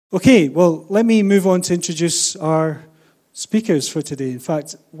Okay, well, let me move on to introduce our speakers for today. In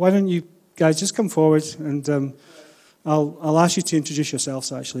fact, why don't you guys just come forward and I'll ask you to introduce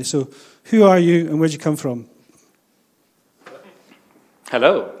yourselves, actually. So, who are you and where do you come from?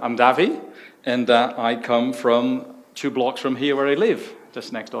 Hello, I'm Davi, and I come from 2 blocks from here where I live,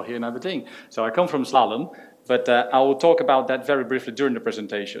 just next door here in Aberdeen. So I come from Slalom, but I will talk about that very briefly during the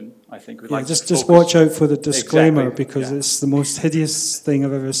presentation. I think we'd like to just watch out for the disclaimer, exactly, because it's the most hideous thing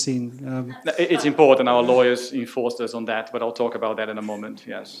I've ever seen. It's important, our lawyers enforced us on that, but I'll talk about that in a moment,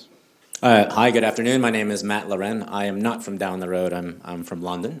 yes. Hi, good afternoon. My name is Matt Lloren. I am not from down the road. I'm from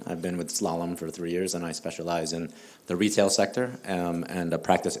London. I've been with Slalom for 3 years, and I specialize in the retail sector and a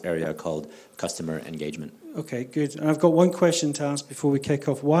practice area called customer engagement. Okay, good. And I've got one question to ask before we kick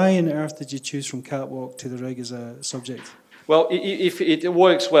off. Why on earth did you choose from catwalk to the rig as a subject? Well, if it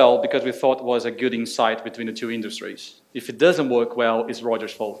works well, because we thought it was a good insight between the 2 industries. If it doesn't work well, it's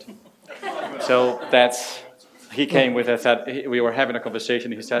Roger's fault. So that's... He came with us, we were having a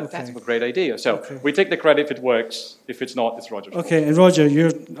conversation, he said, that's a great idea. So we take the credit if it works, if it's not, it's Roger's fault. Okay, and Roger,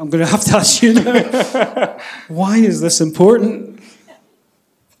 I'm going to have to ask you now, why is this important?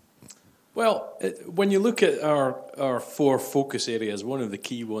 Well, when you look at our 4 focus areas, one of the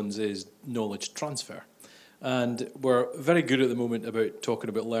key ones is knowledge transfer. And we're very good at the moment about talking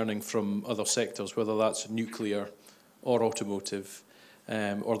about learning from other sectors, whether that's nuclear or automotive,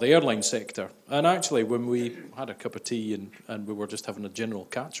 or the airline sector. And actually, when we had a cup of tea and we were just having a general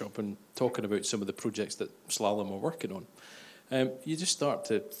catch-up and talking about some of the projects that Slalom are working on, you just start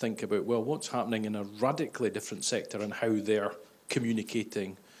to think about, well, what's happening in a radically different sector and how they're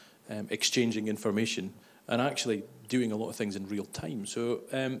communicating, exchanging information, and actually doing a lot of things in real time. So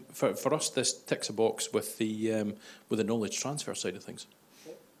for us, this ticks a box with the knowledge transfer side of things.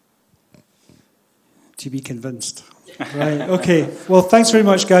 To be convinced. Right, okay. Well, thanks very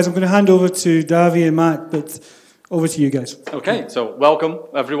much, guys. I'm going to hand over to Davi and Matt, but over to you guys. Okay, so welcome,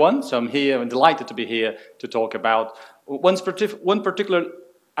 everyone. So I'm here, I'm delighted to be here to talk about one particular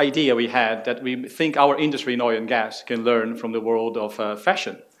idea we had that we think our industry in oil and gas can learn from the world of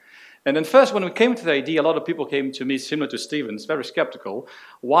fashion. And then first, when we came to the idea, a lot of people came to me, similar to Stevens, very skeptical.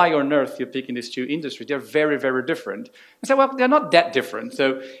 Why on earth you're picking these 2 industries? They're very, very different. I said, well, they're not that different.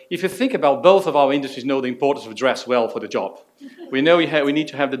 So if you think about both of our industries know the importance of dress well for the job. We know we need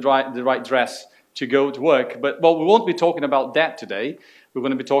to have the right dress to go to work. But well, we won't be talking about that today. We're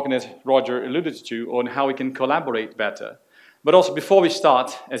going to be talking, as Roger alluded to, on how we can collaborate better. But also, before we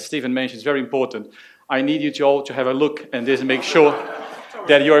start, as Stephen mentioned, it's very important. I need you all to have a look and just make sure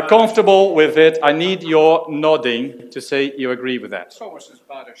that you're comfortable with it. I need your nodding to say you agree with that. It's almost as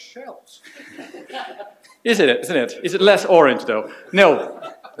bad as shells. Isn't it? Is it less orange, though? No.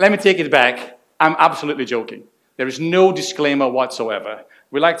 Let me take it back. I'm absolutely joking. There is no disclaimer whatsoever.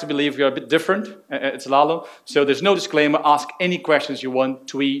 We like to believe we are a bit different at Slalom, so there's no disclaimer. Ask any questions you want,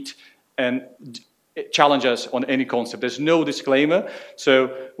 tweet, and challenge us on any concept. There's no disclaimer.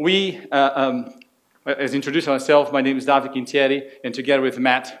 So we... as introduce myself, my name is Davi Quintiere, and together with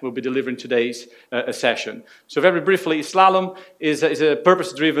Matt, we'll be delivering today's session. So very briefly, Slalom is a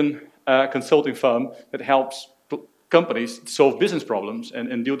purpose-driven consulting firm that helps companies solve business problems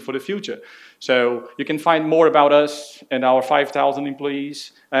and build for the future. So you can find more about us and our 5,000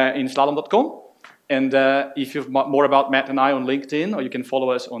 employees in slalom.com. And if you've more about Matt and I on LinkedIn, or you can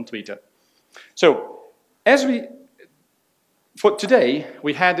follow us on Twitter. So for today,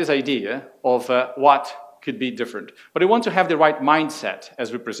 we had this idea of what could be different. But we want to have the right mindset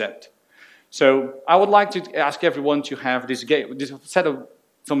as we present. So I would like to ask everyone to have this set of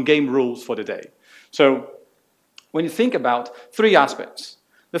some game rules for the day. So when you think about 3 aspects.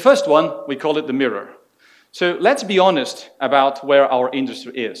 The first one, we call it the mirror. So let's be honest about where our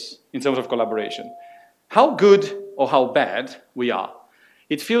industry is in terms of collaboration. How good or how bad we are.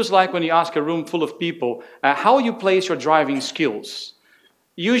 It feels like when you ask a room full of people, how you place your driving skills.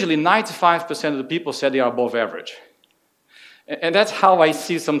 Usually 95% of the people said they are above average. And that's how I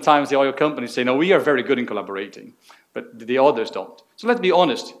see sometimes the oil companies say, no, we are very good in collaborating, but the others don't. So let's be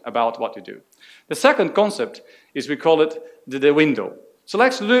honest about what you do. The second concept is we call it the window. So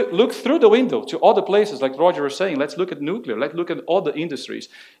let's look through the window to other places, like Roger was saying. Let's look at nuclear, let's look at other industries,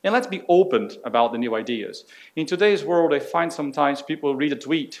 and let's be open about the new ideas. In today's world, I find sometimes people read a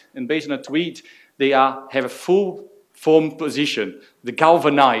tweet, and based on a tweet, they have a full-formed position. They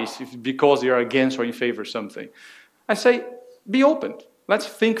galvanize because they are against or in favor of something. I say, be open. Let's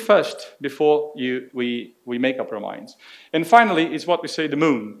think first before we make up our minds. And finally, is what we say, the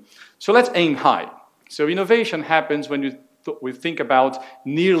moon. So let's aim high. So innovation happens when we think about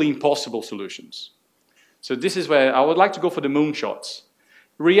nearly impossible solutions. So this is where I would like to go for the moonshots.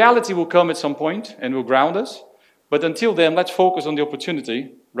 Reality will come at some point and will ground us. But until then, let's focus on the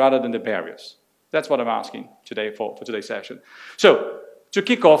opportunity rather than the barriers. That's what I'm asking today for today's session. So, to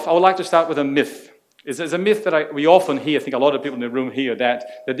kick off, I would like to start with a myth. It's a myth that we often hear, I think a lot of people in the room hear, that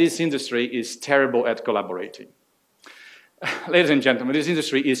this industry is terrible at collaborating. Ladies and gentlemen, this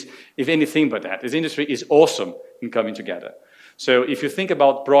industry is, if anything but that. This industry is awesome in coming together. So if you think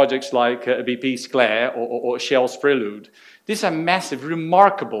about projects like BP's Claire or Shell's Prelude, these are massive,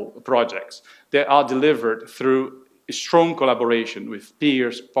 remarkable projects that are delivered through strong collaboration with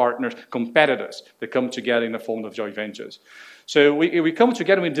peers, partners, competitors that come together in the form of joint ventures. So we come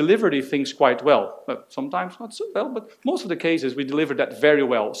together and we deliver these things quite well. Sometimes not so well, but most of the cases we deliver that very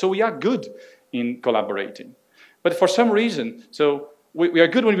well. So we are good in collaborating. But for some reason, so we are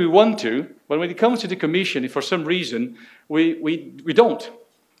good when we want to, but when it comes to decommissioning, for some reason, we don't.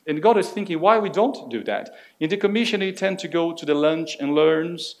 And God is thinking why we don't do that. In decommissioning, we tend to go to the lunch and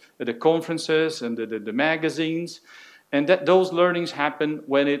learns, the conferences and the magazines, and that those learnings happen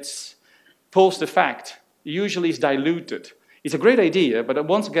when it's post the fact. Usually it's diluted. It's a great idea, but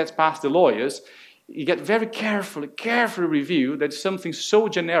once it gets past the lawyers, you get very carefully review that something so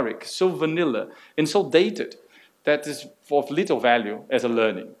generic, so vanilla, and so dated that is of little value as a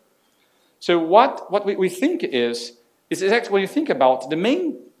learning. So what we think is actually when you think about the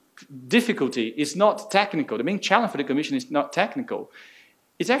main difficulty is not technical. The main challenge for the Commission is not technical.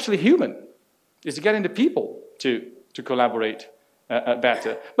 It's actually human. It's getting the people to collaborate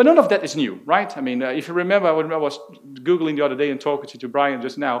better. But none of that is new, right? I mean, if you remember, when I was Googling the other day and talking to Brian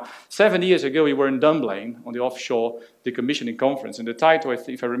just now, 7 years ago we were in Dunblane on the offshore decommissioning conference, and the title,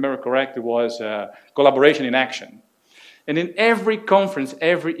 if I remember correctly, was Collaboration in Action. And in every conference,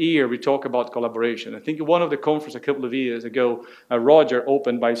 every year, we talk about collaboration. I think in one of the conferences a couple of years ago, Roger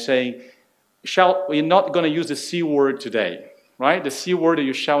opened by saying, we're not going to use the C word today, right? The C word that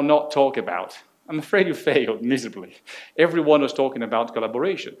you shall not talk about. I'm afraid you failed miserably. Everyone was talking about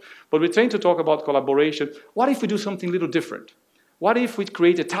collaboration. But we tend to talk about collaboration. What if we do something a little different? What if we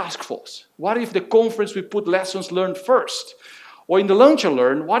create a task force? What if the conference we put lessons learned first? Or in the lunch and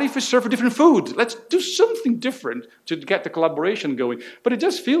learn, what if we serve a different food? Let's do something different to get the collaboration going. But it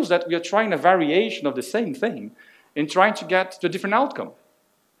just feels that we are trying a variation of the same thing and trying to get to a different outcome.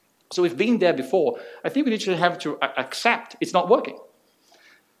 So we've been there before. I think we need to have to accept it's not working.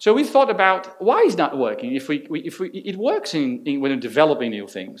 So we thought about why it's not working if it works when we're developing new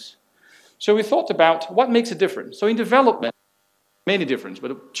things. So we thought about what makes a difference. So in development, many differences,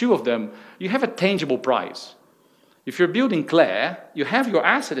 but two of them, you have a tangible prize. If you're building Claire, you have your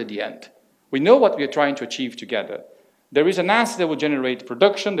asset at the end. We know what we are trying to achieve together. There is an asset that will generate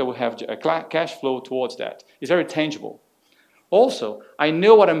production, that will have a cash flow towards that. It's very tangible. Also, I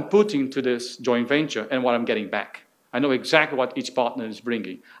know what I'm putting to this joint venture and what I'm getting back. I know exactly what each partner is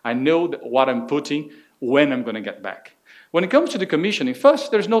bringing. I know what I'm putting, when I'm going to get back. When it comes to the decommissioning,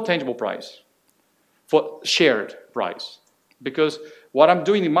 first, there's no tangible price for shared price. Because what I'm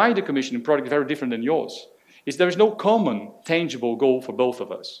doing in my decommissioning project is very different than yours. There is no common, tangible goal for both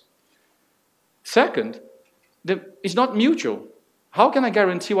of us. Second, it's not mutual. How can I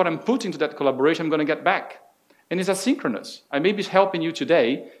guarantee what I'm putting to that collaboration I'm going to get back? And it's asynchronous. I may be helping you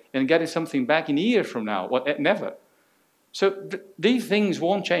today and getting something back in a year from now, or never. So these things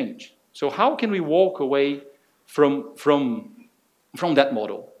won't change. So how can we walk away from that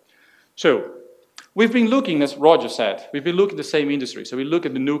model? So we've been looking, as Roger said, we've been looking at the same industry. So we look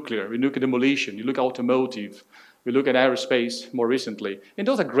at the nuclear, we look at demolition, we look at automotive, we look at aerospace more recently. And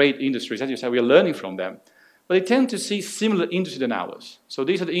those are great industries. As you said, we are learning from them. But they tend to see similar industries than ours. So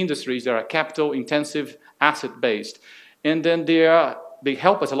these are the industries that are capital-intensive, asset-based. And then they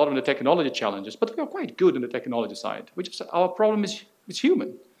help us a lot on the technology challenges, but we are quite good on the technology side. Our problem is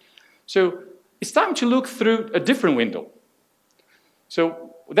human. So it's time to look through a different window.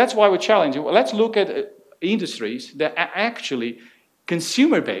 So that's why we're challenging. Let's look at industries that are actually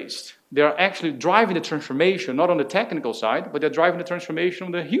consumer-based. They are actually driving the transformation, not on the technical side, but they're driving the transformation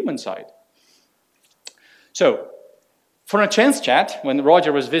on the human side. So, for a chance chat, when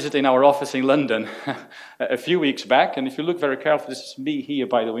Roger was visiting our office in London a few weeks back, and if you look very carefully, this is me here,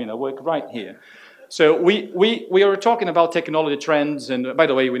 by the way, and I work right here. So we were talking about technology trends, and by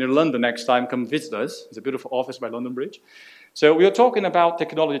the way, when you're in London next time, come visit us. It's a beautiful office by London Bridge. So we are talking about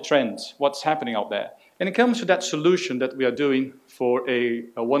technology trends, what's happening out there. And it comes to that solution that we are doing for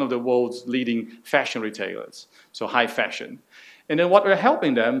one of the world's leading fashion retailers, so high fashion. And then what we're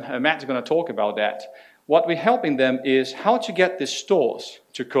helping them, Matt's going to talk about that, what we're helping them is how to get the stores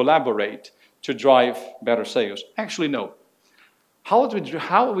to collaborate to drive better sales. Actually, no. How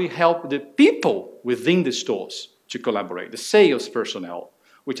do we help the people within the stores to collaborate, the sales personnel?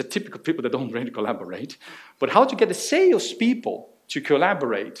 which are typical people that don't really collaborate, but how to get the salespeople to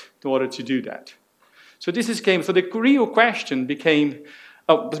collaborate in order to do that. So so the real question became,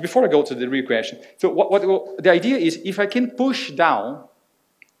 but before I go to the real question, so the idea is if I can push down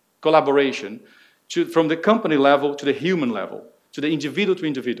collaboration from the company level to the human level, to the individual to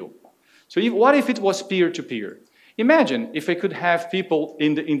individual. So what if it was peer-to-peer? Imagine if I could have people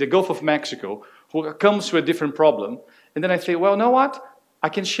in the Gulf of Mexico who comes to a different problem, and then I say, well, you know what? I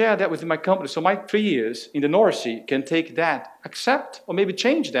can share that with my company. So my 3 years in the North Sea can take that, accept, or maybe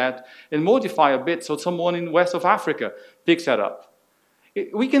change that, and modify a bit so someone in west of Africa picks that up.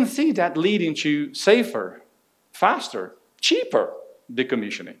 We can see that leading to safer, faster, cheaper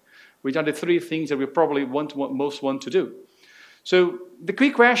decommissioning, which are the three things that we probably most want to do. So the key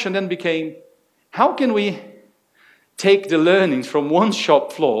question then became, how can we take the learnings from one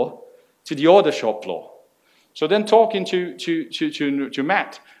shop floor to the other shop floor? So then talking to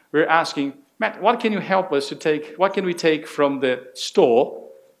Matt, we're asking, Matt, what can you help us to take, what can we take from the store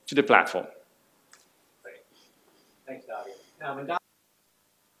to the platform? Great. Thanks, Davi.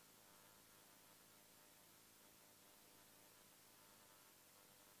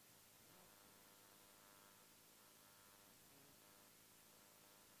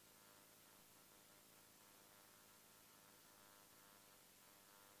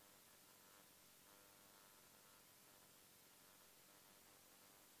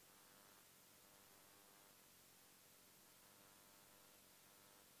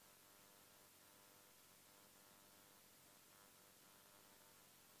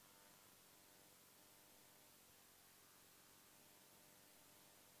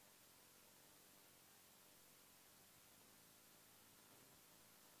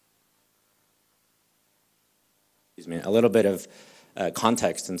 A little bit of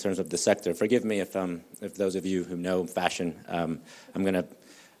context in terms of the sector. Forgive me if those of you who know fashion, I'm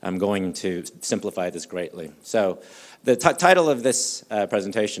going to simplify this greatly. So the title of this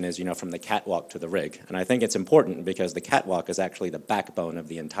presentation is, from the catwalk to the rig. And I think it's important because the catwalk is actually the backbone of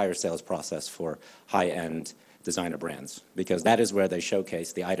the entire sales process for high-end designer brands, because that is where they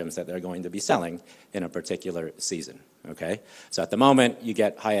showcase the items that they're going to be selling in a particular season, okay? So at the moment, you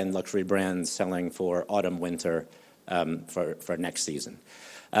get high-end luxury brands selling for autumn, winter, for next season.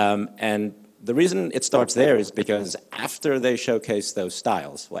 And the reason it starts there is because after they showcase those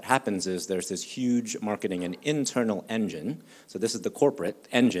styles, what happens is there's this huge marketing and internal engine. So this is the corporate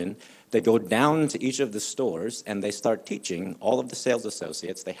engine. They go down to each of the stores and they start teaching all of the sales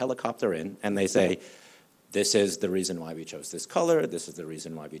associates. They helicopter in and they say, this is the reason why we chose this color. This is the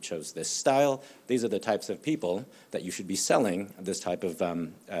reason why we chose this style. These are the types of people that you should be selling this type of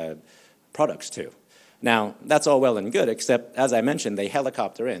products to. Now, that's all well and good, except, as I mentioned, they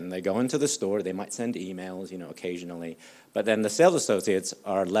helicopter in. They go into the store. They might send emails, occasionally. But then the sales associates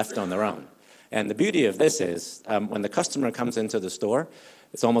are left on their own. And the beauty of this is when the customer comes into the store,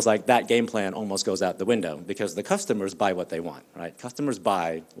 it's almost like that game plan almost goes out the window because the customers buy what they want, right? Customers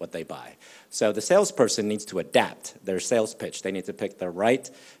buy what they buy. So the salesperson needs to adapt their sales pitch. They need to pick the right,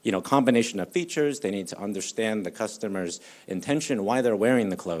 combination of features. They need to understand the customer's intention, why they're wearing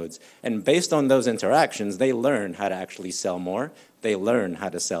the clothes. And based on those interactions, they learn how to actually sell more. They learn how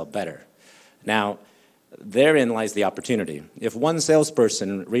to sell better. Now, therein lies the opportunity. If one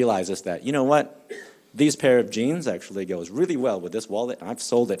salesperson realizes that, you know what? These pair of jeans actually goes really well with this wallet. I've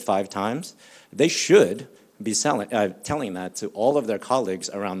sold it 5 times. They should be telling that to all of their colleagues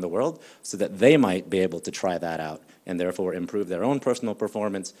around the world so that they might be able to try that out and therefore improve their own personal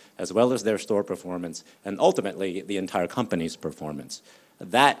performance as well as their store performance and ultimately the entire company's performance.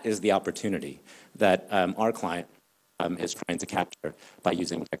 That is the opportunity that our client is trying to capture by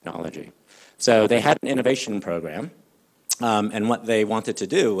using technology. So they had an innovation program. And what they wanted to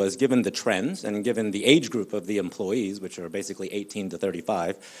do was, given the trends and given the age group of the employees, which are basically 18 to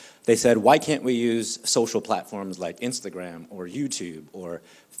 35, they said, why can't we use social platforms like Instagram or YouTube or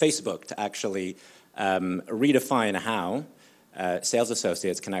Facebook to actually redefine how sales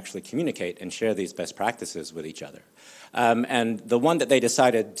associates can actually communicate and share these best practices with each other. And the one that they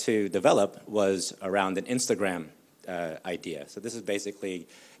decided to develop was around an Instagram idea. So this is basically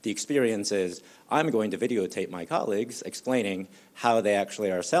the experience is I'm going to videotape my colleagues explaining how they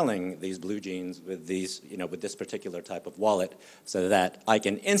actually are selling these blue jeans with these, with this particular type of wallet so that I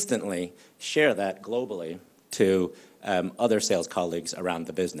can instantly share that globally to other sales colleagues around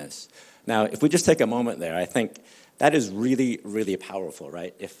the business. Now, if we just take a moment there, I think that is really, really powerful,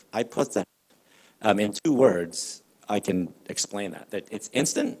 right? If I put that in 2 words, I can explain that it's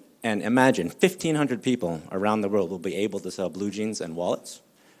instant. And imagine 1,500 people around the world will be able to sell blue jeans and wallets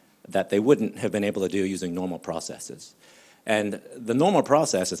that they wouldn't have been able to do using normal processes. And the normal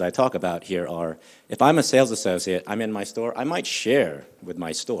processes I talk about here are, if I'm a sales associate, I'm in my store, I might share with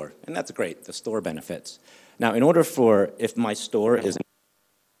my store, and that's great, the store benefits. Now, in order for, if my store is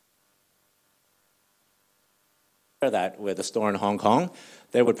that with a store in Hong Kong,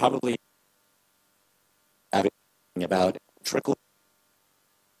 there would probably be about trickle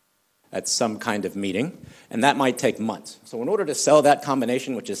at some kind of meeting, and that might take months. So in order to sell that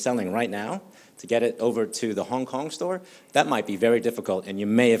combination, which is selling right now, to get it over to the Hong Kong store, that might be very difficult, and you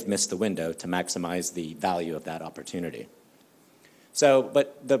may have missed the window to maximize the value of that opportunity. So,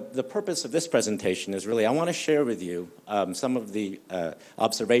 but the purpose of this presentation is really, I want to share with you some of the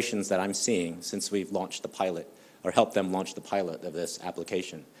observations that I'm seeing since we've launched the pilot, or helped them launch the pilot of this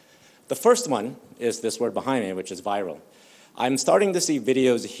application. The first one is this word behind me, which is viral. I'm starting to see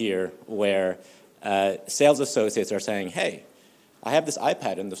videos here where sales associates are saying, hey, I have this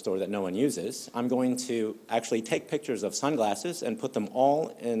iPad in the store that no one uses. I'm going to actually take pictures of sunglasses and put them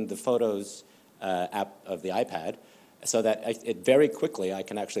all in the Photos app of the iPad so that it very quickly I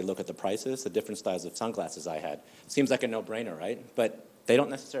can actually look at the prices, the different styles of sunglasses I had. Seems like a no-brainer, right? But they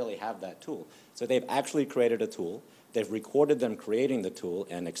don't necessarily have that tool. So they've actually created a tool. They've recorded them creating the tool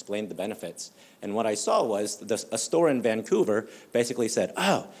and explained the benefits. And what I saw was a store in Vancouver basically said,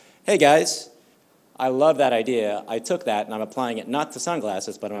 oh, hey guys, I love that idea. I took that and I'm applying it not to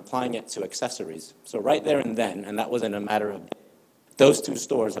sunglasses, but I'm applying it to accessories. So right there and then, and that was in a matter of, those two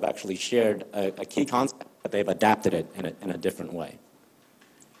stores have actually shared a key concept, but they've adapted it in a different way.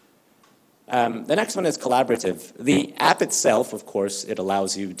 The next one is collaborative. The app itself, of course, it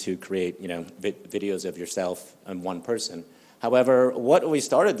allows you to create, videos of yourself and one person. However, what we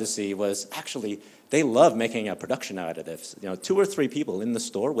started to see was actually they love making a production out of this. 2 or 3 people in the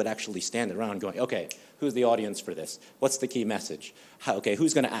store would actually stand around going, okay, who's the audience for this? What's the key message? Okay,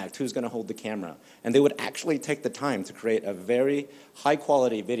 who's going to act? Who's going to hold the camera? And they would actually take the time to create a very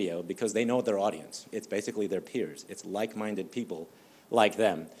high-quality video because they know their audience. It's basically their peers. It's like-minded people like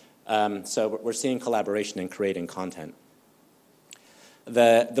them. So we're seeing collaboration and creating content.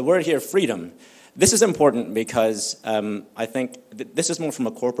 The word here, freedom. This is important because I think this is more from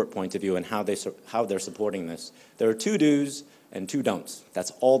a corporate point of view and how they're supporting this. There are 2 do's and 2 don'ts.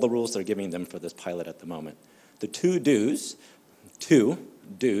 That's all the rules they're giving them for this pilot at the moment. The 2 do's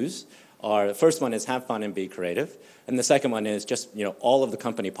are, the first one is have fun and be creative. And the second one is just, all of the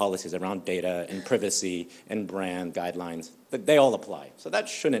company policies around data and privacy and brand guidelines, they all apply. So that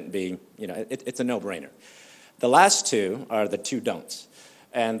shouldn't be, it's a no-brainer. The last 2 are the 2 don'ts.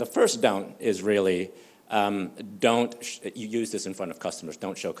 And the first don't is really, you use this in front of customers.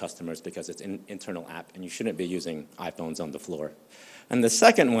 Don't show customers because it's an internal app and you shouldn't be using iPhones on the floor. And the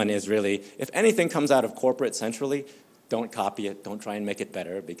second one is really, if anything comes out of corporate centrally, don't copy it, don't try and make it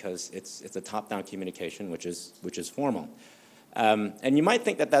better because it's a top-down communication which is formal. And you might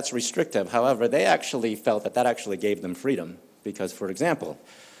think that that's restrictive. However, they actually felt that actually gave them freedom because, for example,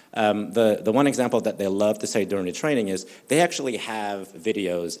 the one example that they love to say during the training is they actually have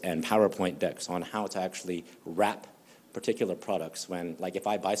videos and PowerPoint decks on how to actually wrap particular products when, like if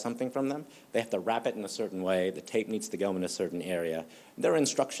I buy something from them, they have to wrap it in a certain way, the tape needs to go in a certain area. There are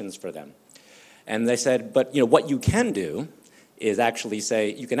instructions for them. And they said, but what you can do is actually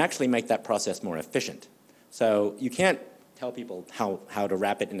say, you can actually make that process more efficient. So you can't tell people how to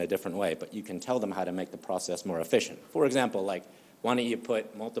wrap it in a different way, but you can tell them how to make the process more efficient. For example, like, why don't you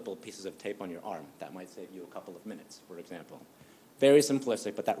put multiple pieces of tape on your arm? That might save you a couple of minutes, for example. Very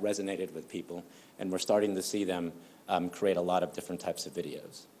simplistic, but that resonated with people, and we're starting to see them create a lot of different types of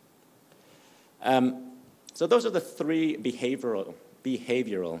videos. So those are the 3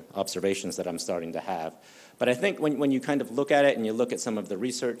 behavioral observations that I'm starting to have. But I think when you kind of look at it and you look at some of the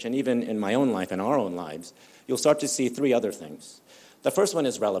research, and even in my own life, in our own lives, you'll start to see 3 other things. The first one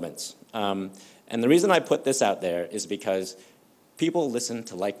is relevance. And the reason I put this out there is because people listen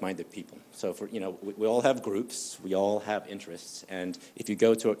to like-minded people. So we all have groups, we all have interests, and if you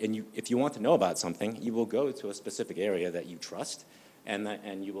go to if you want to know about something, you will go to a specific area that you trust,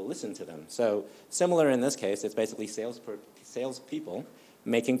 and you will listen to them. So similar in this case, it's basically salespeople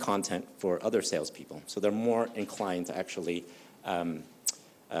making content for other salespeople. So they're more inclined to actually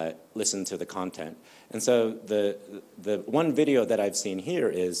listen to the content. And so the one video that I've seen here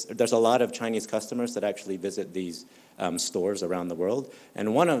is there's a lot of Chinese customers that actually visit these stores around the world.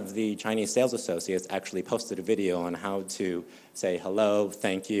 And one of the Chinese sales associates actually posted a video on how to say hello,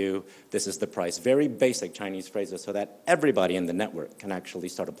 thank you, this is the price. Very basic Chinese phrases so that everybody in the network can actually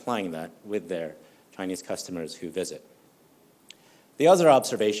start applying that with their Chinese customers who visit. The other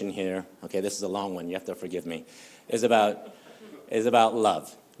observation here, okay, this is a long one, you have to forgive me, is about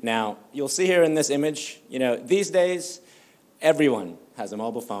love. Now, you'll see here in this image, these days, Everyone has a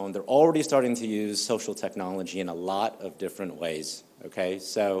mobile phone. They're already starting to use social technology in a lot of different ways, okay?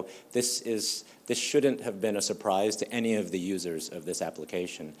 So this shouldn't have been a surprise to any of the users of this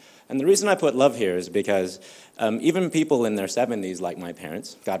application. And the reason I put love here is because even people in their 70s, like my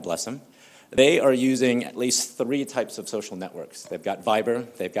parents, God bless them, they are using at least 3 types of social networks. They've got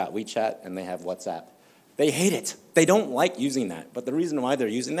Viber, they've got WeChat, and they have WhatsApp. They hate it. They don't like using that. But the reason why they're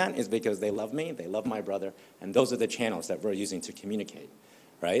using that is because they love me, they love my brother, and those are the channels that we're using to communicate,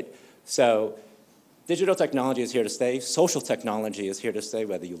 right? So digital technology is here to stay. Social technology is here to stay,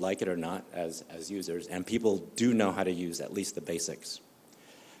 whether you like it or not as users. And people do know how to use at least the basics.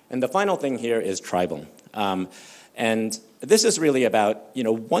 And the final thing here is tribal. And this is really about,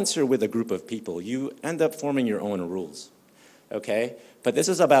 once you're with a group of people, you end up forming your own rules, okay? But this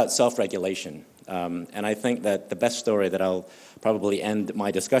is about self-regulation. And I think that the best story that I'll probably end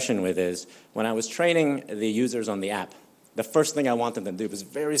my discussion with is when I was training the users on the app, the first thing I wanted them to do was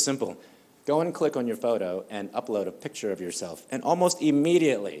very simple. Go and click on your photo and upload a picture of yourself. And almost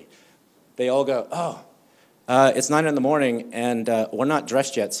immediately, they all go, oh, it's 9 in the morning and we're not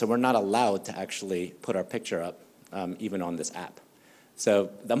dressed yet, so we're not allowed to actually put our picture up, even on this app. So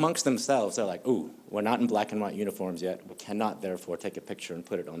amongst themselves, they're like, ooh, we're not in black and white uniforms yet. We cannot, therefore, take a picture and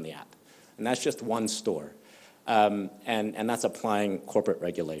put it on the app. And that's just one store. And that's applying corporate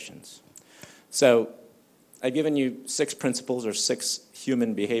regulations. So I've given you 6 principles or 6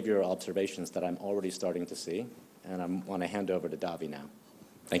 human behavioral observations that I'm already starting to see. And I want to hand over to Davi now.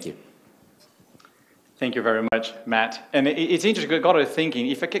 Thank you. Thank you very much, Matt. And it's interesting, I got to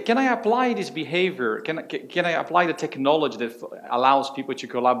thinking, can I apply this behavior, can I apply the technology that allows people to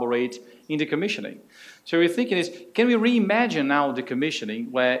collaborate in decommissioning? So we're thinking is, can we reimagine now decommissioning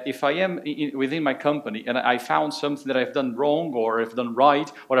where if I am within my company and I found something that I've done wrong or I've done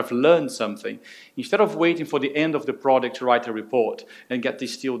right or I've learned something, instead of waiting for the end of the project to write a report and get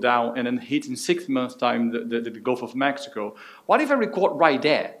this steel down and then hit in 6 months' time the Gulf of Mexico, what if I record right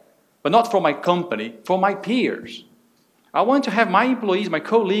there? But not for my company, for my peers. I want to have my employees, my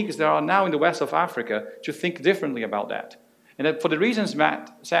colleagues that are now in the west of Africa to think differently about that. And that for the reasons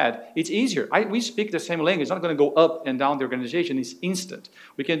Matt said, it's easier. We speak the same language. It's not going to go up and down the organization. It's instant.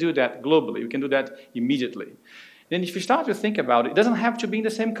 We can do that globally. We can do that immediately. Then if you start to think about it, it doesn't have to be in the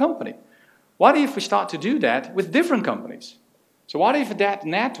same company. What if we start to do that with different companies? So what if that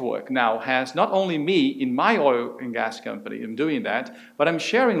network now has not only me in my oil and gas company, I'm doing that, but I'm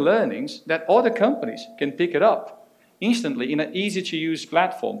sharing learnings that other companies can pick it up instantly in an easy-to-use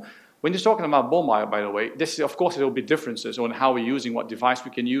platform. When you're talking about bomb wire, by the way, of course, there will be differences on how we're using, what device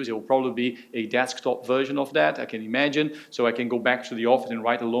we can use. It will probably be a desktop version of that, I can imagine. So I can go back to the office and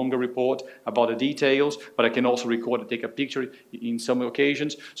write a longer report about the details, but I can also record and take a picture in some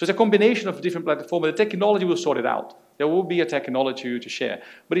occasions. So it's a combination of different platforms, but the technology will sort it out. There will be a technology to share.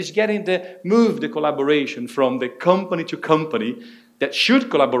 But it's getting move the collaboration from the company to company that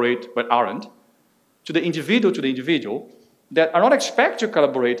should collaborate but aren't, to the individual, that are not expected to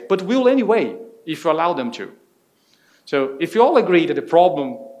collaborate, but will anyway, if you allow them to. So if you all agree that the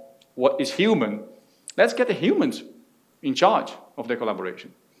problem is human, let's get the humans in charge of the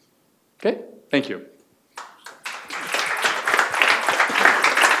collaboration. Okay? Thank you.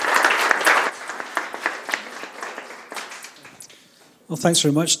 Well, thanks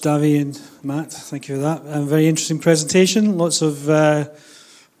very much, Davi and Matt. Thank you for that. Very interesting presentation. Lots of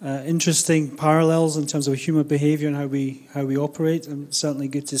interesting parallels in terms of human behaviour and how we operate. And certainly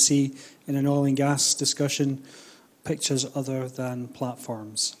good to see in an oil and gas discussion pictures other than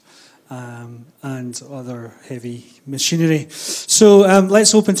platforms and other heavy machinery. So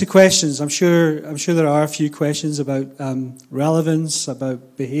let's open to questions. I'm sure there are a few questions about relevance,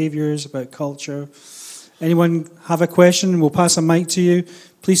 about behaviours, about culture. Anyone have a question? We'll pass a mic to you.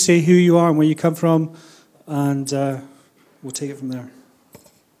 Please say who you are and where you come from, and we'll take it from there.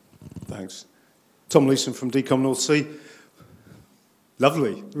 Thanks. Tom Leeson from Decom North Sea.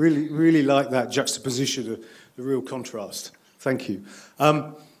 Lovely. Really like that juxtaposition, the real contrast. Thank you.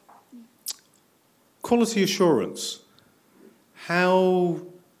 Quality assurance. How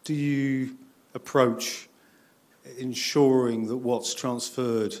do you approach ensuring that what's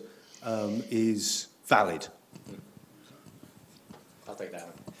transferred is valid? I'll take that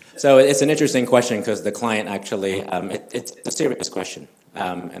one. So it's an interesting question because the client actually, it's a serious question.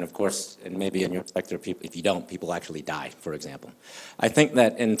 And of course, and maybe in your sector, if you don't, people actually die, for example. I think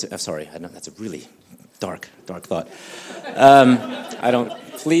that sorry, I know that's a really dark thought.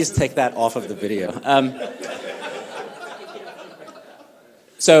 Please take that off of the video.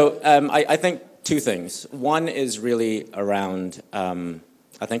 I think 2 things. One is really around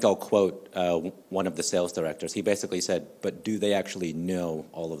I think I'll quote one of the sales directors. He basically said, but do they actually know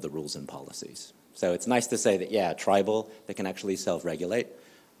all of the rules and policies? So it's nice to say that, yeah, tribal, they can actually self-regulate.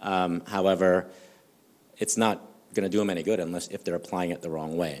 However, it's not going to do them any good unless if they're applying it the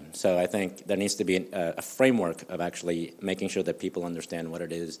wrong way. So I think there needs to be a framework of actually making sure that people understand what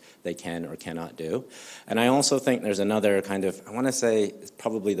it is they can or cannot do. And I also think there's another kind of, I want to say it's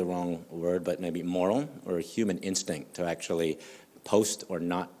probably the wrong word, but maybe moral or human instinct to actually post or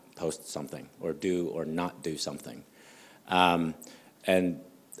not post something, or do or not do something. And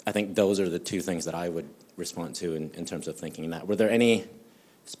I think those are the two things that I would respond to in terms of thinking that. Were there any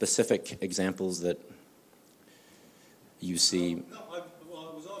specific examples that you see? No, I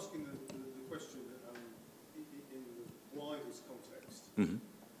was asking the question in the widest context, Mm-hmm.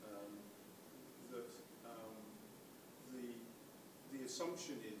 that the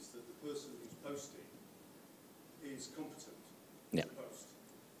assumption is that the person who's posting is competent Yeah. to post.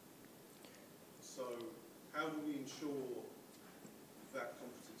 So how do we ensure that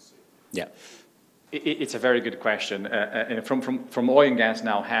competency? Yeah. It's a very good question. And from oil and gas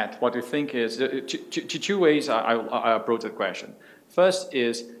now hat, what we think is two ways I approach that question. First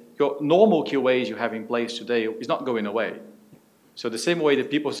is your normal QAs you have in place today is not going away. So the same way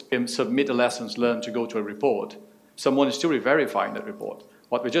that people can submit the lessons learned to go to a report, someone is still re-verifying that report.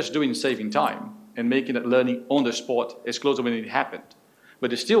 What we're just doing is saving time and making that learning on the spot as close to when it happened. But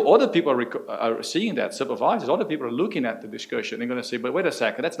there's still other people are seeing that, supervisors, other people are looking at the discussion and going to say, but wait a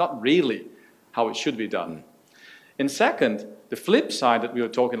second, that's not really how it should be done. And second, the flip side that we were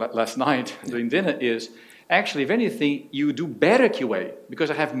talking last night during dinner is, actually, if anything, you do better QA, because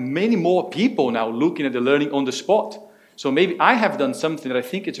I have many more people now looking at the learning on the spot. So maybe I have done something that I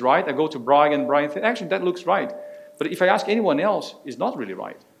think it's right, I go to Brian, and Brian thinks, actually, that looks right. But if I ask anyone else, it's not really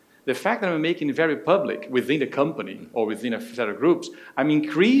right. The fact that I'm making it very public within the company or within a set of groups, I'm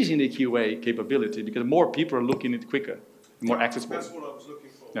increasing the QA capability because more people are looking at it quicker, more accessible. That's what I was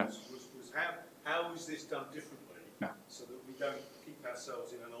looking for, Yeah. was how is this done differently, Yeah. so that we don't keep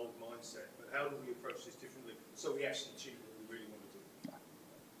ourselves in an old mindset, but how do we approach this differently so we actually achieve what we really want to do?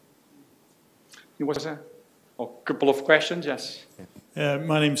 There was a couple of questions, yes.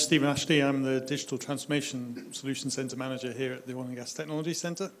 My name's Stephen Ashley. I'm the Digital Transformation Solution Centre Manager here at the Oil and Gas Technology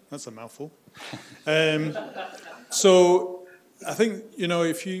Centre. That's a mouthful. So I think, you know,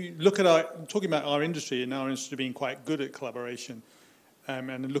 if you look at talking about our industry and our industry being quite good at collaboration,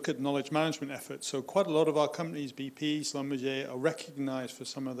 and look at knowledge management efforts. So quite a lot of our companies, BP, Schlumberger, are recognised for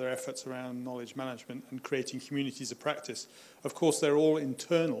some of their efforts around knowledge management and creating communities of practice. Of course, they're all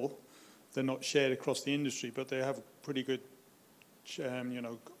internal. They're not shared across the industry, but they have pretty good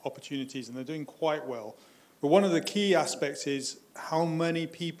opportunities, and they're doing quite well. But one of the key aspects is how many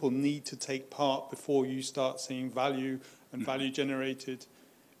people need to take part before you start seeing value and value generated.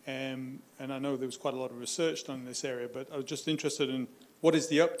 And I know there was quite a lot of research done in this area, but I was just interested in what is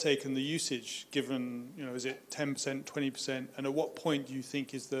the uptake and the usage given, you know, is it 10%, 20%, and at what point do you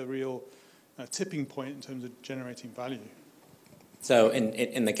think is the real tipping point in terms of generating value? So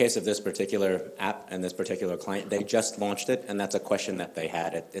in the case of this particular app and this particular client, they just launched it, and that's a question that they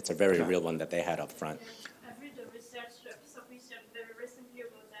had. It's a very real one that they had up front. I've read a piece of research very recently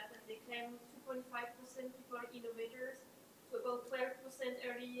about that, and they claim 2.5% people are innovators, so about 12%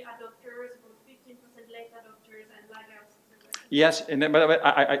 early adopters, about 15% late adopters, and laggards. Yes, and then,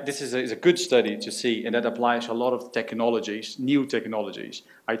 but this is a good study to see, and that applies to a lot of technologies, new technologies.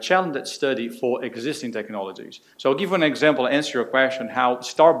 I challenge that study for existing technologies. So I'll give you an example, answer your question, how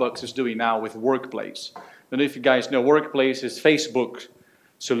Starbucks is doing now with Workplace. I don't know if you guys know, Workplace is Facebook's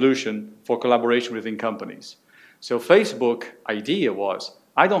solution for collaboration within companies. So Facebook idea was,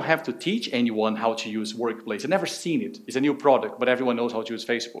 I don't have to teach anyone how to use Workplace. I've never seen it. It's a new product, but everyone knows how to use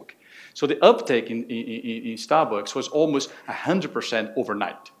Facebook. So the uptake in Starbucks was almost 100%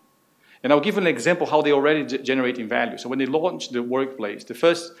 overnight. And I'll give an example how they already generating value. So when they launched the Workplace, the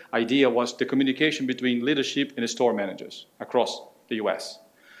first idea was the communication between leadership and the store managers across the US.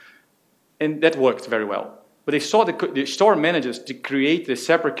 And that worked very well. But they saw the store managers to create a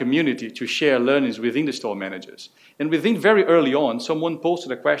separate community to share learnings within the store managers. And within very early on, someone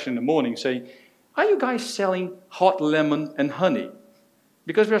posted a question in the morning saying, are you guys selling hot lemon and honey?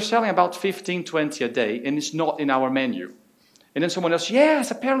 Because we're selling about 15, 20 a day, and it's not in our menu. And then someone else,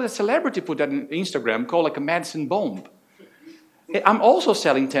 yes, apparently a celebrity put that on Instagram called like a medicine bomb. I'm also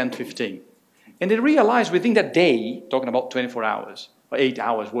selling 10, 15. And they realized within that day, talking about 24 hours, or 8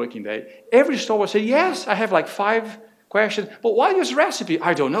 hours working day, every store will say, yes, I have like 5 questions, but why use recipe?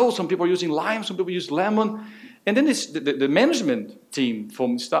 I don't know, some people are using lime, some people use lemon. And then the management team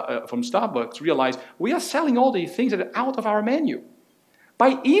from Starbucks realized, we are selling all these things that are out of our menu.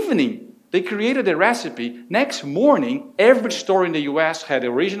 By evening, they created a recipe. Next morning, every store in the US had the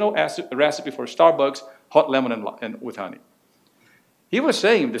original recipe for Starbucks, hot lemon and with honey. He was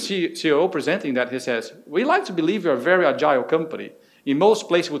saying, the CEO presenting that, he says, we like to believe we're a very agile company. In most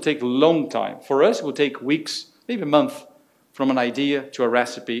places, it will take a long time. For us, it will take weeks, maybe a month, from an idea to a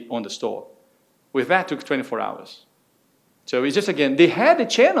recipe on the store. With that, it took 24 hours. So it's just, again, they had the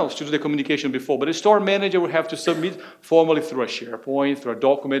channels to do the communication before, but the store manager would have to submit formally through a SharePoint, through a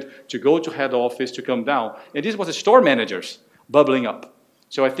document, to go to head office, to come down. And this was the store managers bubbling up.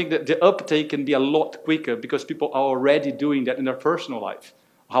 So I think that the uptake can be a lot quicker because people are already doing that in their personal life,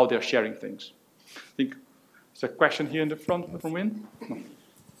 how they're sharing things. I think there's a question here in the front from Win. No.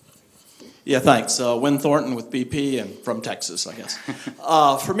 Yeah, thanks. Win Thornton with BP and from Texas, I guess.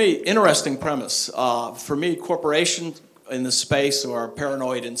 For me, interesting premise. For me, corporations in this space are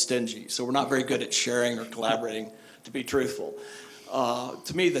paranoid and stingy, so we're not very good at sharing or collaborating, to be truthful.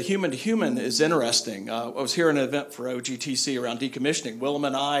 To me, the human-to-human is interesting. I was here at an event for OGTC around decommissioning. Willem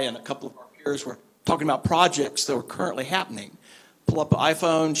and I and a couple of our peers were talking about projects that were currently happening. Pull up an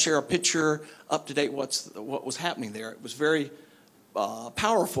iPhone, share a picture, up to date what was happening there. It was very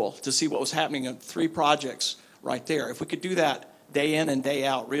powerful to see what was happening in 3 projects right there. If we could do that day in and day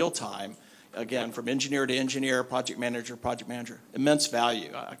out, real time, again, from engineer to engineer, project manager, immense value.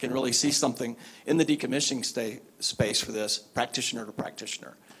 I can really see something in the decommissioning space for this, practitioner to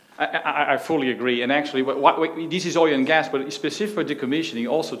practitioner. I fully agree. And actually, this is oil and gas, but specific for decommissioning,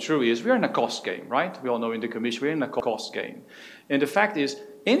 also true is we're in a cost game, right? We all know in decommissioning, we're in a cost game. And the fact is,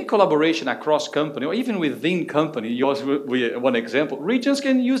 any collaboration across company, or even within company, one example, regions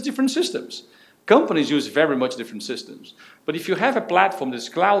can use different systems. Companies use very much different systems. But if you have a platform that's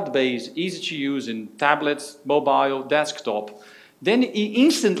cloud-based, easy to use in tablets, mobile, desktop, then you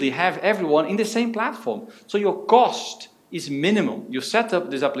instantly have everyone in the same platform. So your cost is minimum. You set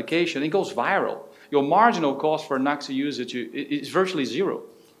up this application, it goes viral. Your marginal cost for an Axi usage is virtually zero.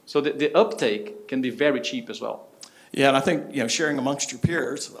 So the uptake can be very cheap as well. Yeah, and I think, sharing amongst your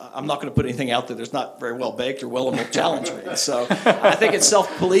peers, I'm not going to put anything out there that's not very well baked or Willem will challenge me. So I think it's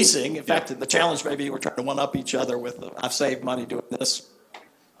self-policing. In fact, the challenge maybe we're trying to one-up each other with, I've saved money doing this.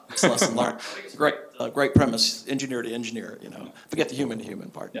 It's lesson learned. Great premise, engineer to engineer, Forget the human-to-human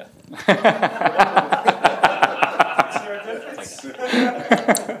part. Yeah.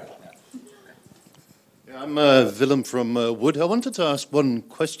 I'm Willem from Wood. I wanted to ask one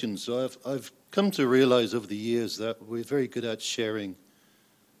question. So I've come to realize over the years that we're very good at sharing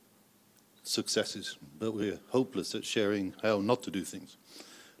successes, but we're hopeless at sharing how not to do things.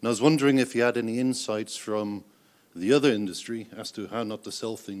 And I was wondering if you had any insights from the other industry as to how not to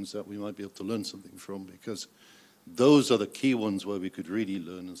sell things that we might be able to learn something from, because those are the key ones where we could really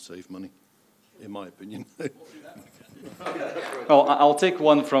learn and save money, in my opinion. Well, I'll take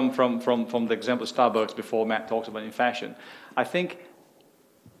one from the example of Starbucks before Matt talks about in fashion. I think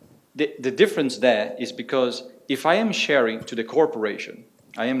the difference there is because if I am sharing to the corporation,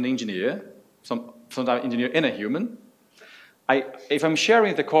 I am an engineer, sometimes engineer and a human. If I'm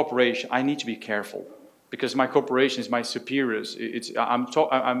sharing with the corporation, I need to be careful because my corporation is my superiors. I'm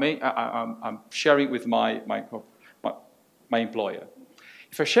sharing with my employer.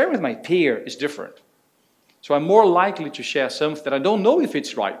 If I share with my peer, it's different. So I'm more likely to share something that I don't know if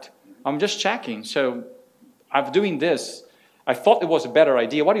it's right. I'm just checking. So I'm doing this. I thought it was a better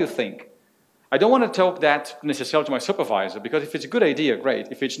idea. What do you think? I don't want to talk that necessarily to my supervisor, because if it's a good idea, great.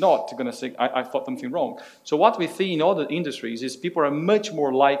 If it's not, they're going to say, I thought something wrong. So what we see in other industries is people are much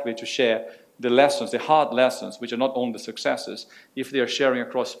more likely to share the lessons, the hard lessons, which are not only the successes, if they are sharing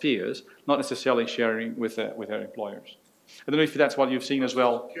across peers, not necessarily sharing with their employers. I don't know if that's what you've seen as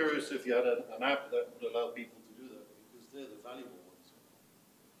well. I'm curious if you had an app that would allow people to do that, because they're the valuable ones.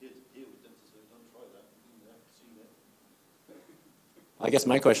 Here with them to say, don't try that, do that, see that. I guess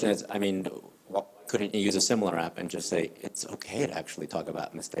my question is, couldn't you use a similar app and just say, it's okay to actually talk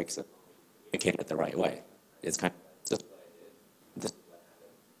about mistakes and communicate it the right way? It's kind of just,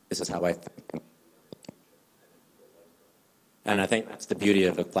 this is how I think. And I think that's the beauty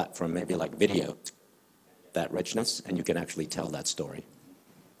of a platform, maybe like video, that richness, and you can actually tell that story.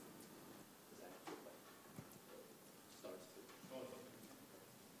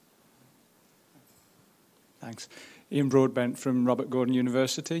 Thanks. Ian Broadbent from Robert Gordon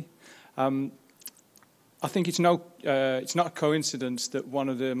University. I think it's not a coincidence that one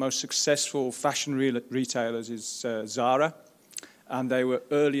of the most successful fashion retailers is Zara, and they were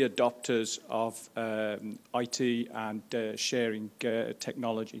early adopters of IT and sharing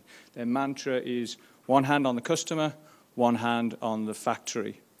technology. Their mantra is one hand on the customer, one hand on the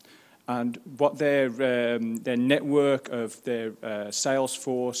factory. And what their network of their sales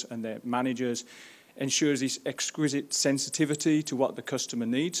force and their managers ensures this exquisite sensitivity to what the customer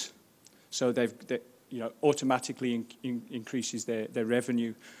needs. So they automatically increases their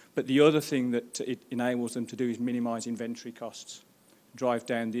revenue. But the other thing that it enables them to do is minimize inventory costs, drive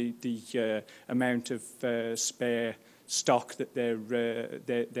down the amount of spare stock that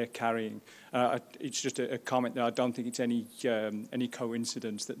they're carrying. It's just a comment that I don't think it's any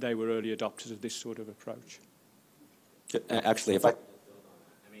coincidence that they were early adopters of this sort of approach. Actually, if I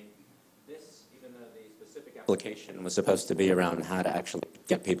mean, this, even though the specific application was supposed to be around how to actually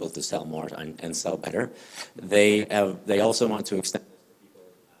get people to sell more and sell better, they also want to extend this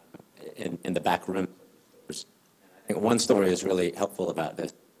to people in the back room. I think one story is really helpful about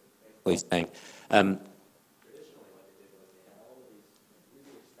this. Please thank.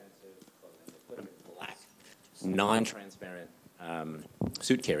 Non-transparent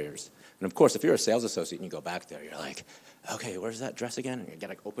suit carriers. And of course, if you're a sales associate and you go back there, you're like, okay, where's that dress again? And you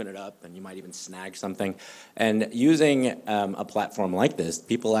gotta open it up, and you might even snag something. And using a platform like this,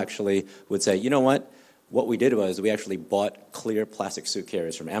 people actually would say, you know what? What we did was we actually bought clear plastic suit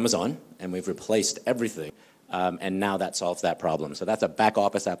carriers from Amazon, and we've replaced everything. And now that solves that problem. So that's a back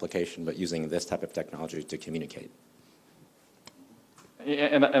office application, but using this type of technology to communicate.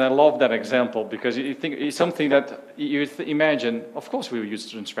 And I love that example, because you think it's something that you imagine, of course we will use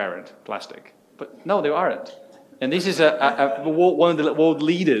transparent plastic, but no, they aren't. And this is one of the world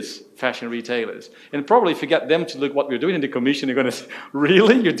leaders, fashion retailers. And probably if you get them to look what we're doing in the commission, you're going to say,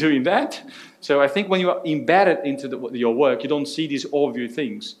 really, you're doing that? So I think when you are embedded into your work, you don't see these obvious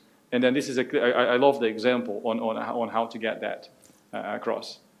things. And then this is I love the example on how to get that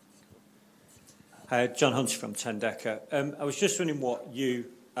across. John Hunch from Tendeka. I was just wondering what you,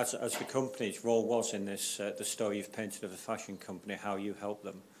 as the company's role was in this, the story you've painted of a fashion company, how you help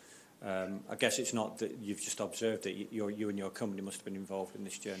them. I guess it's not that you've just observed it. You and your company must have been involved in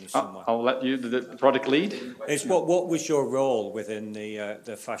this journey somewhere. I'll let you, the product lead. It's what was your role within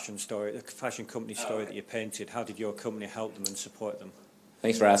the fashion story, the fashion company story that you painted? How did your company help them and support them?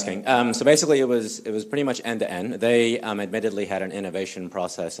 Thanks for asking. So basically, it was pretty much end to end. They admittedly had an innovation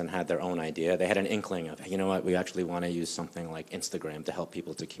process and had their own idea. They had an inkling of, you know what, we actually want to use something like Instagram to help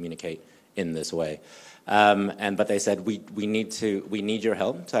people to communicate in this way. But they said we need your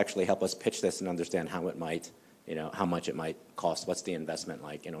help to actually help us pitch this and understand how it might, how much it might cost. What's the investment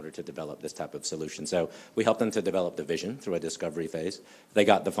like in order to develop this type of solution? So we helped them to develop the vision through a discovery phase. They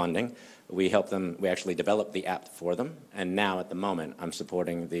got the funding. We helped them. We actually developed the app for them. And now at the moment, I'm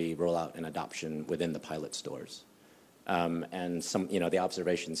supporting the rollout and adoption within the pilot stores. And some, the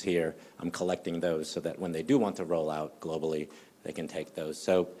observations here, I'm collecting those so that when they do want to roll out globally, they can take those.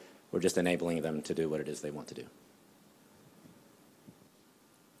 So we're just enabling them to do what it is they want to do.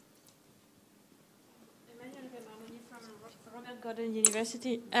 Gordon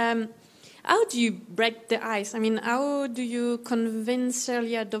University. How do you break the ice? I mean, how do you convince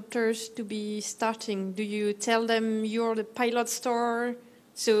early adopters to be starting? Do you tell them you're the pilot store,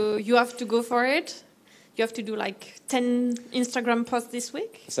 so you have to go for it? You have to do like 10 Instagram posts this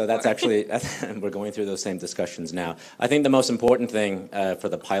week? So that's actually, we're going through those same discussions now. I think the most important thing for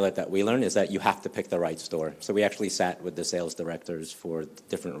the pilot that we learned is that you have to pick the right store. So we actually sat with the sales directors for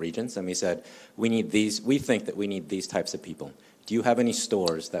different regions, and we said, we think that we need these types of people. Do you have any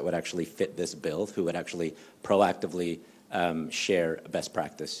stores that would actually fit this bill, who would actually proactively share best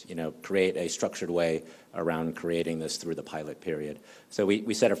practice, create a structured way around creating this through the pilot period? So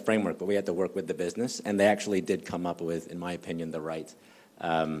we set a framework, but we had to work with the business, and they actually did come up with, in my opinion, the right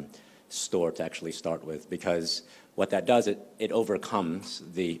store to actually start with, because what that does, it overcomes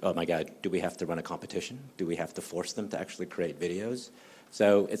the, oh my God, do we have to run a competition? Do we have to force them to actually create videos?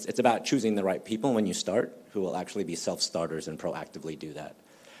 So it's about choosing the right people when you start, who will actually be self-starters and proactively do that.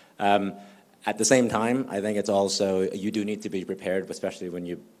 At the same time, I think it's also, you do need to be prepared, especially when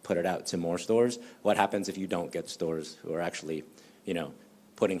you put it out to more stores. What happens if you don't get stores who are actually,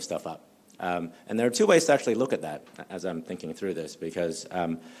 putting stuff up? And there are two ways to actually look at that as I'm thinking through this, because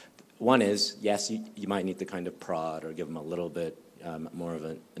one is, yes, you might need to kind of prod or give them a little bit more of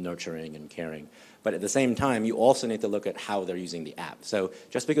a nurturing and caring. But at the same time, you also need to look at how they're using the app. So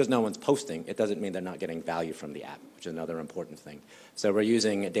just because no one's posting, it doesn't mean they're not getting value from the app, which is another important thing. So we're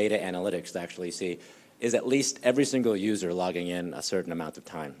using data analytics to actually see, is at least every single user logging in a certain amount of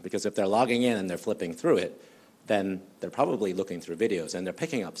time? Because if they're logging in and they're flipping through it, then they're probably looking through videos and they're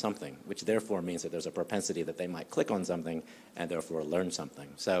picking up something, which therefore means that there's a propensity that they might click on something and therefore learn something.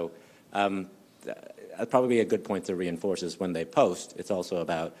 So that'd probably be a good point to reinforce is when they post, it's also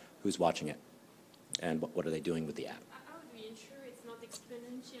about who's watching it and what are they doing with the app. How do we ensure it's not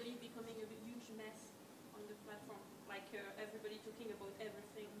exponentially becoming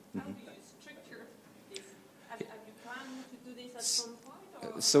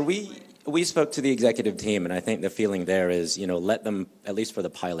So we spoke to the executive team, and I think the feeling there is, let them, at least for the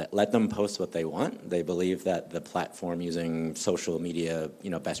pilot, let them post what they want. They believe that the platform using social media,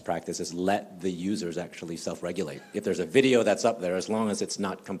 best practices, let the users actually self-regulate. If there's a video that's up there, as long as it's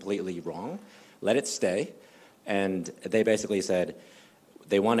not completely wrong, let it stay. And they basically said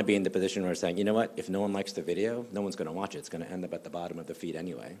they want to be in the position where saying, you know what, if no one likes the video, no one's going to watch it. It's going to end up at the bottom of the feed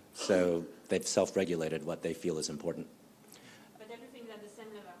anyway. So they've self-regulated what they feel is important.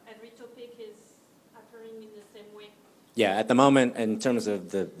 Yeah, at the moment, in terms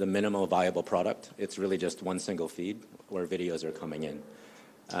of the minimal viable product, it's really just one single feed where videos are coming in.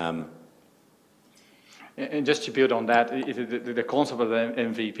 And just to build on that, the concept of the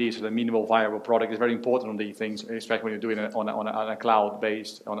MVP, so the minimal viable product, is very important on these things, especially when you're doing it on a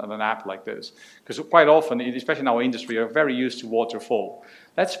cloud-based, on an app like this. Because quite often, especially in our industry, we're very used to waterfall.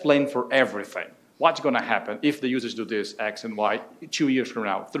 Let's plan for everything. What's going to happen if the users do this, X and Y, 2 years from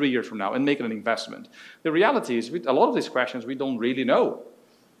now, 3 years from now, and make it an investment? The reality is, with a lot of these questions, we don't really know.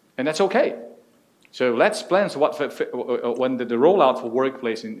 And that's okay. So let's plan. So when the rollout for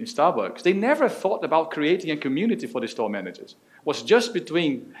Workplace in Starbucks, they never thought about creating a community for the store managers. It was just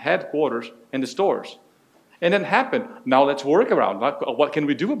between headquarters and the stores. And then happened. Now let's work around. What can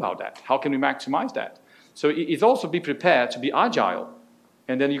we do about that? How can we maximize that? So it's also be prepared to be agile.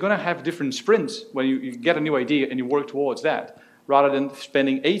 And then you're going to have different sprints when you get a new idea and you work towards that, rather than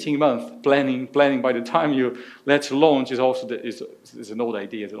spending 18 months planning. By the time let's launch is also is an old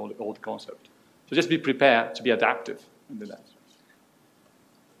idea, it's an old concept. So just be prepared to be adaptive and do that.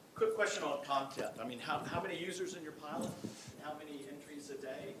 Quick question on content. I mean, how many users in your pilot? How many entries a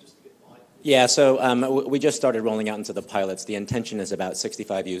day? Just to get by. Yeah, so we just started rolling out into the pilots. The intention is about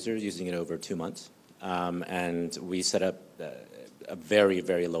 65 users using it over 2 months. And we set up a very,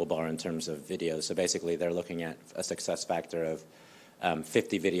 very low bar in terms of videos. So basically, they're looking at a success factor of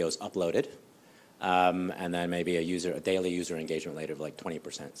 50 videos uploaded, and then maybe a daily user engagement rate of like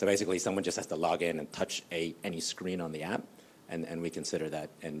 20%. So basically, someone just has to log in and touch any screen on the app, and we consider that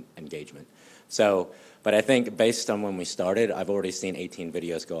an engagement. So, but I think based on when we started, I've already seen 18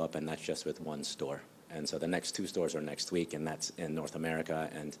 videos go up, and that's just with one store. And so the next 2 stores are next week, and that's in North America.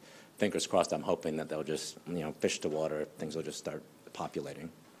 And fingers crossed, I'm hoping that they'll just, fish to water. Things will just start populating.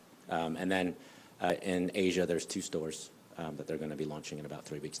 And then in Asia, there's 2 stores that they're going to be launching in about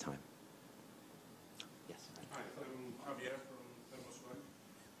 3 weeks' time. Yes. Hi, I'm Javier from Thermoswell.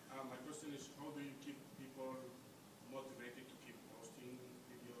 My question is, how do you keep people motivated to keep posting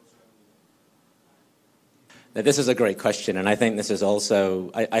videos? Now, this is a great question, and I think this is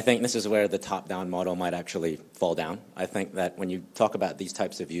also, I think this is where the top-down model might actually fall down. I think that when you talk about these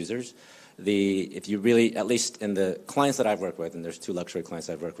types of users, if you really, at least in the clients that I've worked with, and there's 2 luxury clients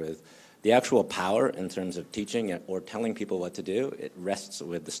I've worked with, the actual power in terms of teaching or telling people what to do, it rests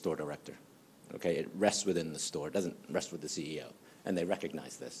with the store director. Okay, it rests within the store. It doesn't rest with the CEO, and they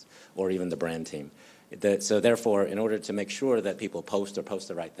recognize this, or even the brand team. So therefore, in order to make sure that people post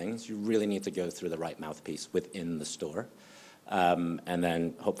the right things, you really need to go through the right mouthpiece within the store. And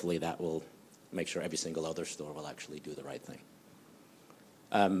then hopefully that will make sure every single other store will actually do the right thing.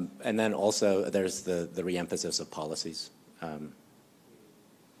 And then also there's the re-emphasis of policies. And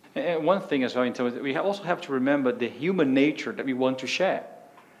one thing as well, we also have to remember the human nature that we want to share.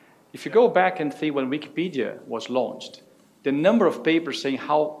 If you go back and see when Wikipedia was launched, the number of papers saying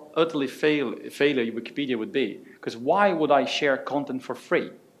how utterly failure Wikipedia would be. Because why would I share content for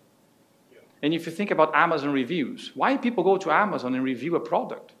free? And if you think about Amazon reviews, why people go to Amazon and review a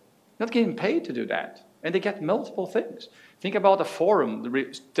product? Not getting paid to do that. And they get multiple things. Think about a forum,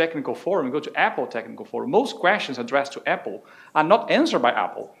 the technical forum. You go to Apple technical forum. Most questions addressed to Apple are not answered by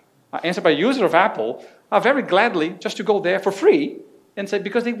Apple. Are answered by users of Apple are very gladly just to go there for free and say,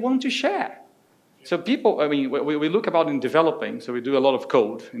 because they want to share. So people, I mean, we look about in developing, so we do a lot of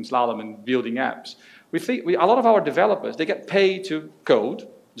code in Slalom and building apps. A lot of our developers, they get paid to code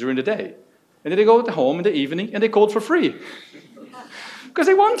during the day. And then they go at home in the evening and they code for free. Because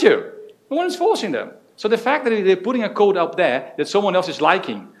they want to. No one is forcing them. So the fact that they're putting a code up there that someone else is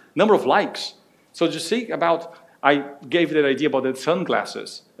liking, number of likes. So just think about, I gave you that idea about the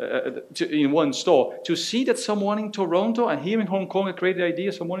sunglasses in one store. To see that someone in Toronto and here in Hong Kong a creative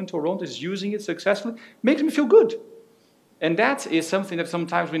idea, someone in Toronto is using it successfully, makes me feel good. And that is something that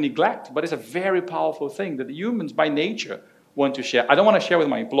sometimes we neglect, but it's a very powerful thing that humans by nature want to share. I don't want to share with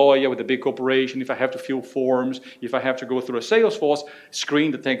my employer, with a big corporation, if I have to fill forms, if I have to go through a Salesforce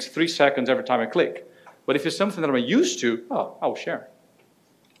screen that takes 3 seconds every time I click. But if it's something that I'm used to, I'll share.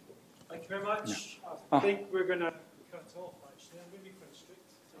 Thank you very much. I think we're going to cut off, actually. I'm going to be quite strict.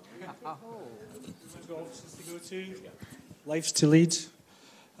 We've got offices to go to, lives to lead.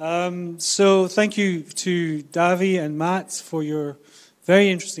 So thank you to Davi and Matt for your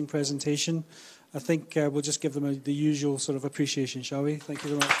very interesting presentation. I think we'll just give them the usual sort of appreciation, shall we? Thank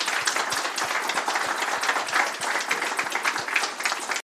you very much.